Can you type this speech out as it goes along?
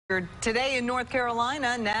Today in North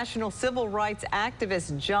Carolina, national civil rights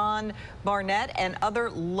activist John Barnett and other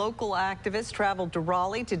local activists traveled to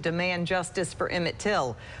Raleigh to demand justice for Emmett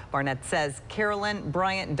Till. Barnett says Carolyn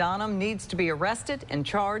Bryant Donham needs to be arrested and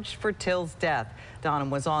charged for Till's death. Donham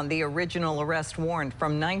was on the original arrest warrant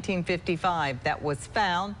from 1955 that was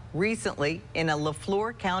found recently in a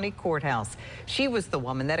LaFleur County courthouse. She was the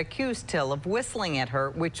woman that accused Till of whistling at her,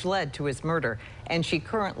 which led to his murder, and she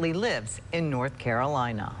currently lives in North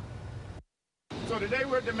Carolina. So today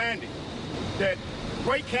we're demanding that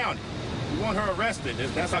Wake County, we want her arrested.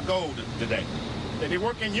 That's our goal today. That they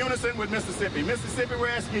work in unison with Mississippi. Mississippi, we're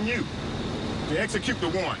asking you to execute the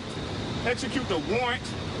warrant. Execute the warrant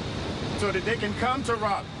so that they can come to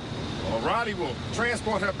Raleigh, or Raleigh will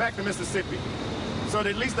transport her back to Mississippi, so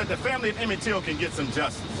that at least that the family of Emmett Till can get some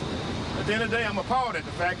justice. At the end of the day, I'm appalled at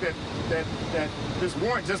the fact that this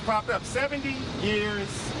warrant just popped up 70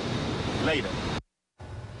 years later.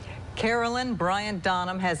 Carolyn Bryant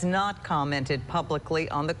Donham has not commented publicly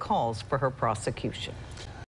on the calls for her prosecution.